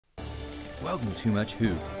Welcome to Too Much Who,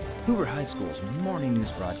 Hoover High School's morning news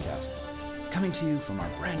broadcast. Coming to you from our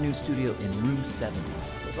brand new studio in room 70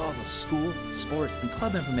 with all the school, sports, and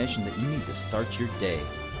club information that you need to start your day.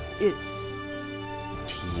 It's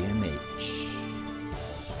TMH.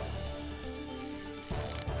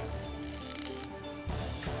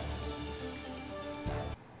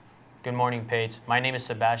 Good morning, Pates. My name is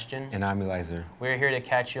Sebastian. And I'm Eliza. We're here to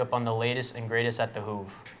catch you up on the latest and greatest at the Hoove.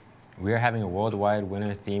 We are having a worldwide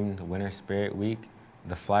winter-themed Winter Spirit Week.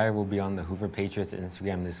 The flyer will be on the Hoover Patriots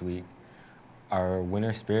Instagram this week. Our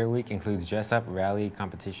Winter Spirit Week includes dress-up, rally,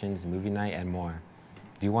 competitions, movie night, and more.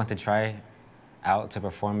 Do you want to try out to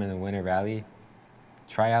perform in the Winter Rally?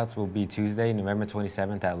 Tryouts will be Tuesday, November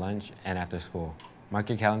 27th at lunch and after school. Mark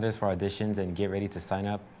your calendars for auditions and get ready to sign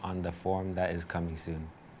up on the form that is coming soon.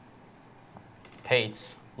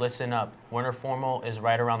 Pates, listen up. Winter Formal is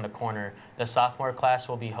right around the corner. The sophomore class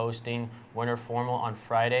will be hosting Winter Formal on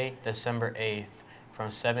Friday, December 8th from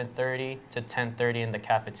 7:30 to 10:30 in the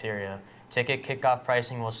cafeteria. Ticket kickoff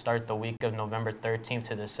pricing will start the week of November 13th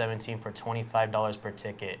to the 17th for $25 per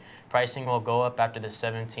ticket. Pricing will go up after the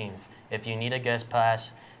 17th. If you need a guest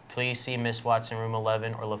pass, please see Miss Watson room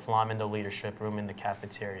 11 or LaFlamme in the leadership room in the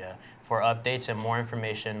cafeteria. For updates and more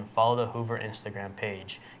information, follow the Hoover Instagram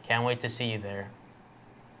page. Can't wait to see you there.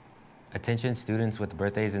 Attention students with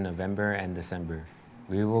birthdays in November and December.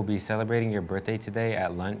 We will be celebrating your birthday today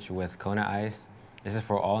at lunch with Kona Ice. This is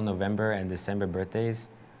for all November and December birthdays.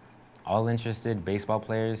 All interested baseball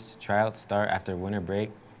players, tryouts start after winter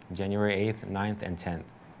break, January 8th, 9th, and 10th.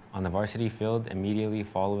 On the varsity field immediately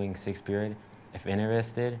following 6th period. If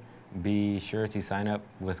interested, be sure to sign up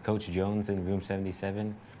with Coach Jones in room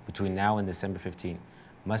 77 between now and December 15th.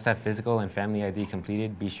 Must have physical and family ID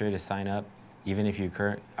completed. Be sure to sign up even if you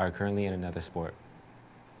are currently in another sport.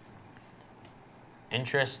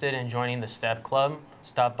 Interested in joining the STEP Club?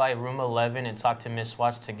 Stop by room 11 and talk to Miss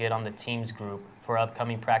Watts to get on the teams group for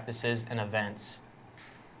upcoming practices and events.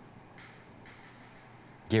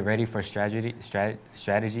 Get ready for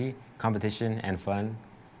strategy, competition, and fun.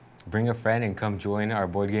 Bring a friend and come join our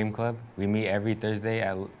board game club. We meet every Thursday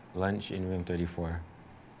at lunch in room 34.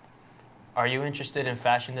 Are you interested in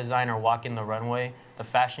fashion design or walking the runway? The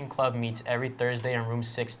Fashion Club meets every Thursday in room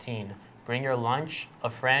 16. Bring your lunch, a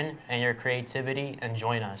friend, and your creativity and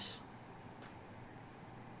join us.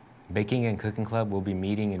 Baking and Cooking Club will be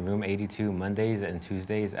meeting in room 82 Mondays and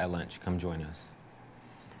Tuesdays at lunch. Come join us.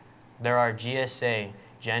 There are GSA,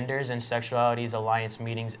 Genders and Sexualities Alliance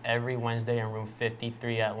meetings every Wednesday in room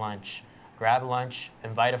 53 at lunch. Grab lunch,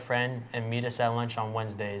 invite a friend, and meet us at lunch on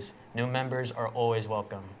Wednesdays. New members are always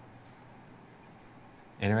welcome.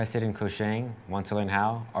 Interested in crocheting? Want to learn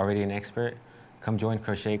how? Already an expert? Come join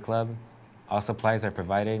Crochet Club. All supplies are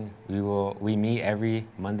provided. We meet every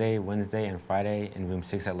Monday, Wednesday, and Friday in room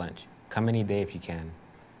 6 at lunch. Come any day if you can.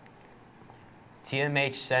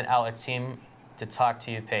 TMH sent out a team to talk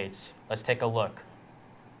to you, Pates. Let's take a look.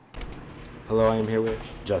 Hello, I am here with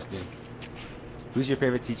Justin. Who's your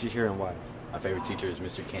favorite teacher here and why? My favorite teacher is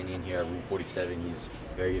Mr. Kenyon here at room 47. He's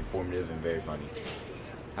very informative and very funny.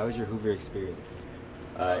 How was your Hoover experience?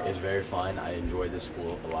 It's very fun. I enjoy this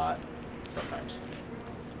school a lot sometimes.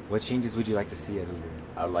 What changes would you like to see at Hoover?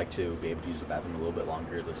 I would like to be able to use the bathroom a little bit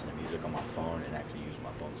longer, listen to music on my phone, and actually use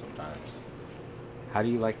my phone sometimes. How do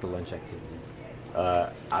you like the lunch activities?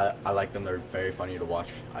 I like them. They're very funny to watch.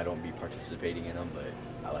 I don't be participating in them, but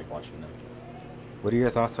I like watching them. What are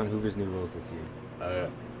your thoughts on Hoover's new rules this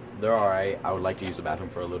year? They're all right. I would like to use the bathroom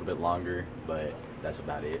for a little bit longer, but that's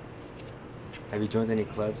about it. Have you joined any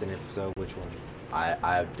clubs, and if so, which one?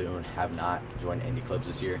 I have not joined any clubs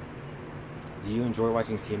this year. Do you enjoy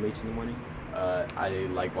watching TMH in the morning? I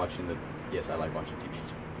like watching yes, I like watching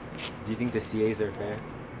TMH. Do you think the CAs are fair?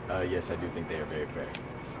 Yes, I do think they are very fair.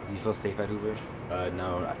 Do you feel safe at Hoover?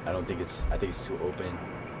 No, I don't think I think it's too open.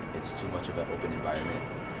 It's too much of an open environment.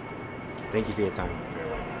 Thank you for your time.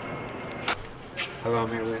 Hello,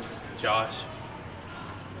 I'm here with Josh.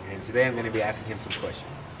 And today I'm going to be asking him some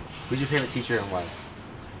questions. Who's your favorite teacher and why?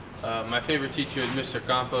 My favorite teacher is Mr.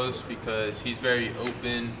 Campos because he's very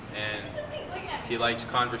open and he likes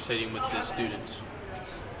conversating with his students.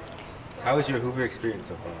 How was your Hoover experience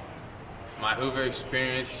so far? My Hoover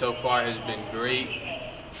experience so far has been great,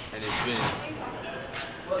 and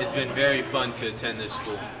it's been very fun to attend this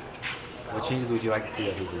school. What changes would you like to see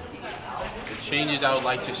at Hoover? The changes I would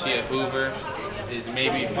like to see at Hoover is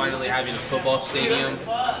maybe finally having a football stadium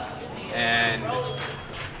and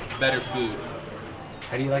better food.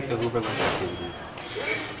 How do you like the Hoover lunch activities?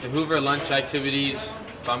 The Hoover lunch activities,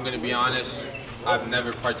 if I'm going to be honest, I've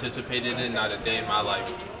never participated in, not a day in my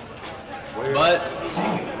life. But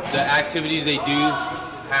the activities they do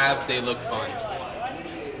have, they look fun.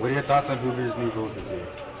 What are your thoughts on Hoover's new rules this year?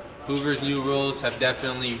 Hoover's new rules have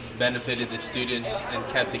definitely benefited the students and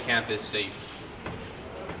kept the campus safe.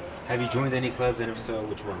 Have you joined any clubs, and if so,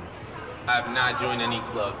 which one? I have not joined any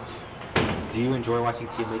clubs. Do you enjoy watching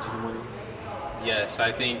TMH in the morning? Yes,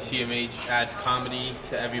 I think TMH adds comedy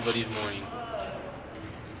to everybody's morning.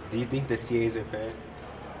 Do you think the CAs are fair?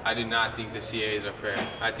 I do not think the CAs are fair.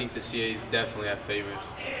 I think the CAs definitely have favors.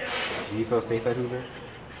 Do you feel safe at Hoover?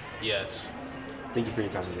 Yes. Thank you for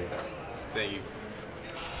your time today. Thank you.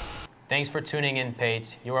 Thanks for tuning in,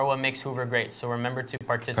 Pates. You are what makes Hoover great, so remember to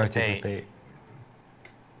participate. Participate.